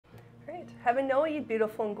right. Heaven know you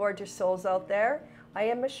beautiful and gorgeous souls out there. I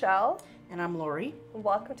am Michelle. And I'm Lori. And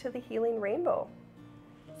welcome to the Healing Rainbow.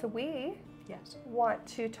 So we want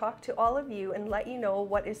to talk to all of you and let you know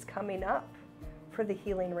what is coming up for the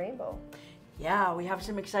Healing Rainbow. Yeah, we have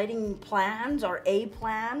some exciting plans, or a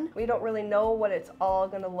plan. We don't really know what it's all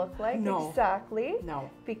going to look like exactly. No.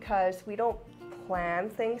 Because we don't plan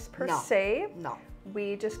things per se. No.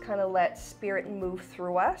 We just kind of let spirit move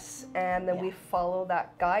through us, and then we follow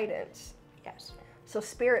that guidance. Yes. So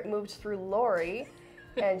spirit moves through Lori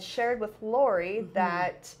and shared with Lori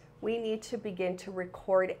that we need to begin to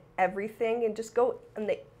record everything and just go on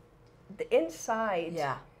the inside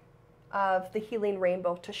of the Healing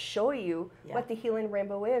Rainbow to show you what the Healing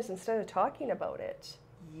Rainbow is instead of talking about it.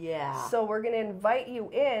 Yeah. So we're going to invite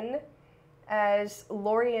you in as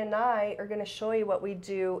Lori and I are going to show you what we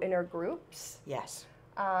do in our groups. Yes.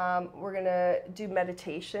 We're going to do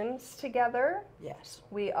meditations together. Yes.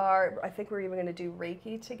 I think we're even going to do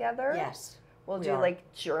Reiki together. Yes. We'll do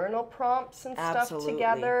like journal prompts and stuff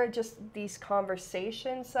together. Just these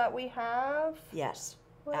conversations that we have. Yes.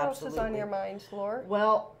 What else is on your mind, Laura?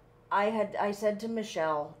 Well, I said to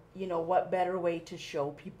Michelle, you know, what better way to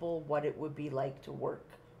show people what it would be like to work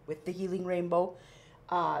with the Healing Rainbow,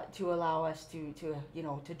 to allow us to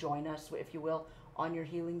join us, if you will, on your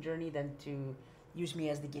healing journey than to use me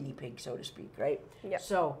as the guinea pig, so to speak, right? Yeah.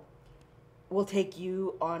 So we'll take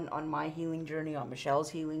you on my healing journey, on Michelle's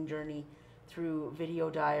healing journey, through video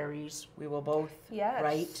diaries. We will both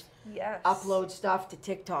write, upload stuff to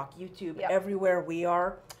TikTok, YouTube, everywhere we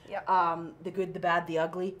are. The good, the bad, the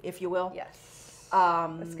ugly, if you will. Yes.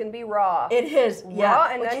 It's going to be raw. It is. Raw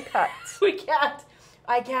and uncut.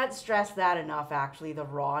 I can't stress that enough, actually, the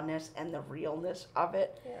rawness and the realness of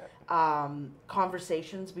it. Yeah.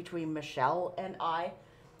 Conversations between Michelle and I.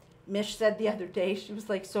 Mish said the other day, she was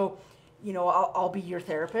like, so, you know, I'll be your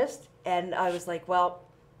therapist. And I was like, well,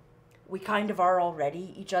 we kind of are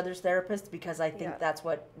already each other's therapists, because I think that's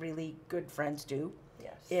what really good friends do.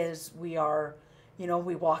 Yes. Is we are, you know,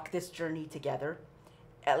 we walk this journey together.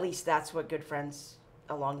 At least that's what good friends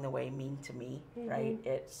along the way mean to me, right?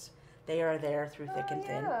 They are there through thick and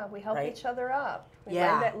thin. Yeah, we help each other up. We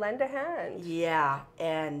lend a hand. Yeah,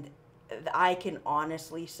 and I can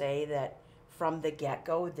honestly say that from the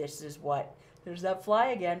get-go, this is what, there's that fly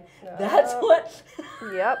again. That's what,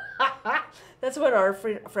 that's what our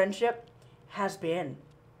friendship has been.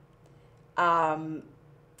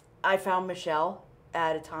 I found Michelle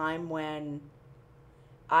at a time when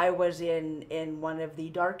I was in one of the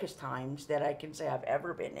darkest times that I can say I've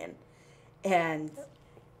ever been in. And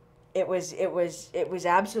it was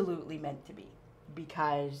absolutely meant to be,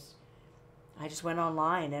 because I just went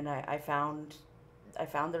online and I found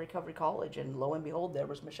the Recovery College, and lo and behold, there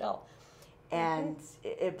was Michelle. And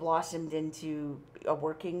it blossomed into a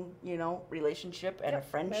working, you know, relationship and a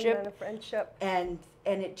friendship. And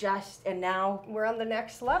it just, and now we're on the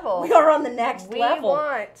next level. We are on the next level. We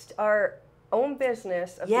want our own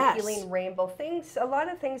business of the Healing Rainbow. A lot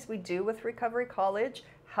of things we do with Recovery College.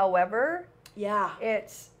 However,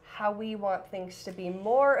 it's how we want things to be,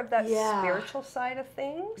 more of that spiritual side of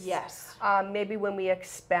things. Yes. Maybe when we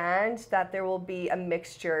expand, that there will be a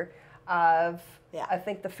mixture of, I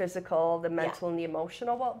think, the physical, the mental, and the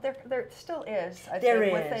emotional. Well, there still is. I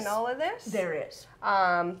think within all of this. There is.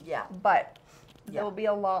 But there will be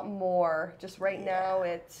a lot more. Just right now,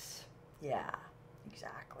 it's. Yeah,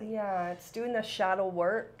 exactly. Yeah, it's doing the shadow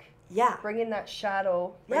work. Yeah. Bringing that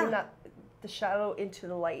shadow, the shadow into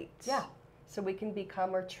the light. Yeah. So we can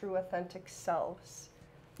become our true, authentic selves.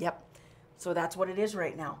 Yep. So that's what it is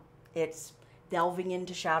right now. It's delving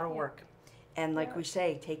into shadow work. And like we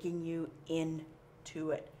say, taking you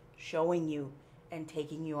into it, showing you and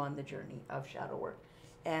taking you on the journey of shadow work.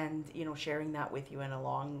 And, you know, sharing that with you, and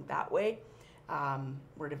along that way,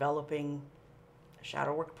 we're developing a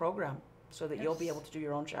shadow work program so that you'll be able to do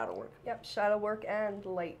your own shadow work. Yep, shadow work and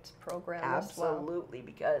light program as well. Absolutely,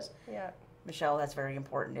 because Michelle, that's very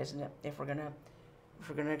important, isn't it? If we're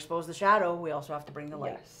gonna expose the shadow, we also have to bring the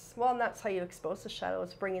light. Yes. Well, and that's how you expose the shadow,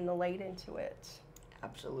 is bringing the light into it.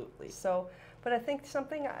 Absolutely. So, but I think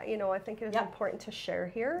something, you know, I think it is important to share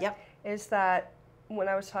here is that when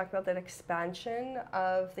I was talking about that expansion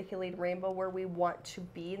of the Healing Rainbow, where we want to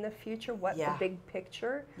be in the future, what the big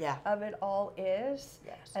picture of it all is.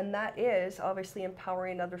 Yes. And that is obviously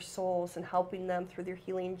empowering other souls and helping them through their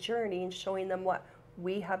healing journey and showing them what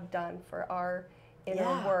we have done for our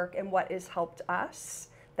inner work and what has helped us,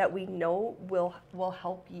 that we know will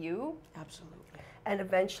help you. Absolutely. And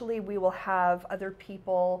eventually we will have other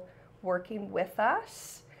people working with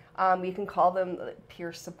us. You can call them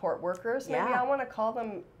peer support workers. Maybe I want to call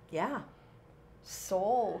them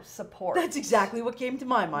soul support. That's exactly what came to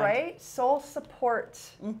my mind. Right? Soul support.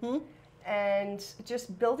 Mm-hmm. And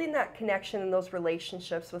just building that connection and those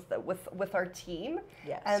relationships with our team,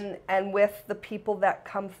 Yes. and with the people that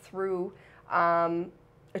come through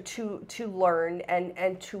to learn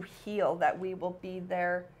and to heal, that we will be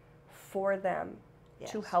there for them,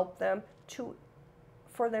 Yes. to help them,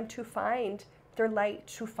 for them to find their light,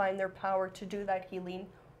 to find their power, to do that healing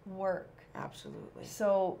work. Absolutely.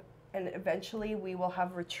 So, and eventually we will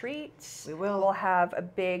have retreats. We will. We'll have a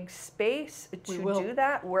big space to do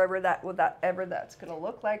that, wherever that's going to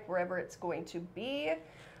look like, wherever it's going to be.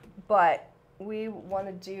 But we want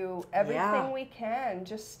to do everything we can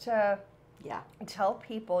just to tell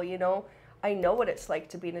people, you know, I know what it's like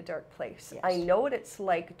to be in a dark place. Yes. I know what it's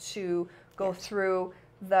like to go through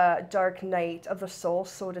the dark night of the soul,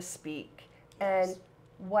 so to speak, and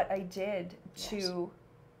what I did to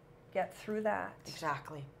get through that.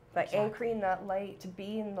 Exactly. By anchoring that light, to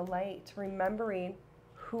be in the light, remembering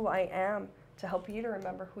who I am, to help you to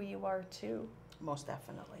remember who you are too. Most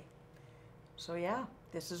definitely. So yeah,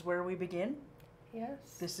 this is where we begin.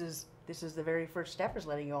 Yes. This is the very first step, is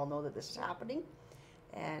letting you all know that this is happening.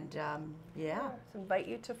 And so invite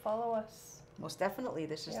you to follow us. Most definitely,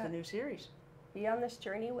 this is the new series. Be on this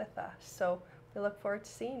journey with us. So we look forward to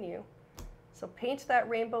seeing you. So paint that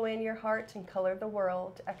rainbow in your heart and color the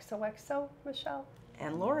world. XOXO, Michelle.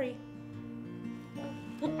 And Lori.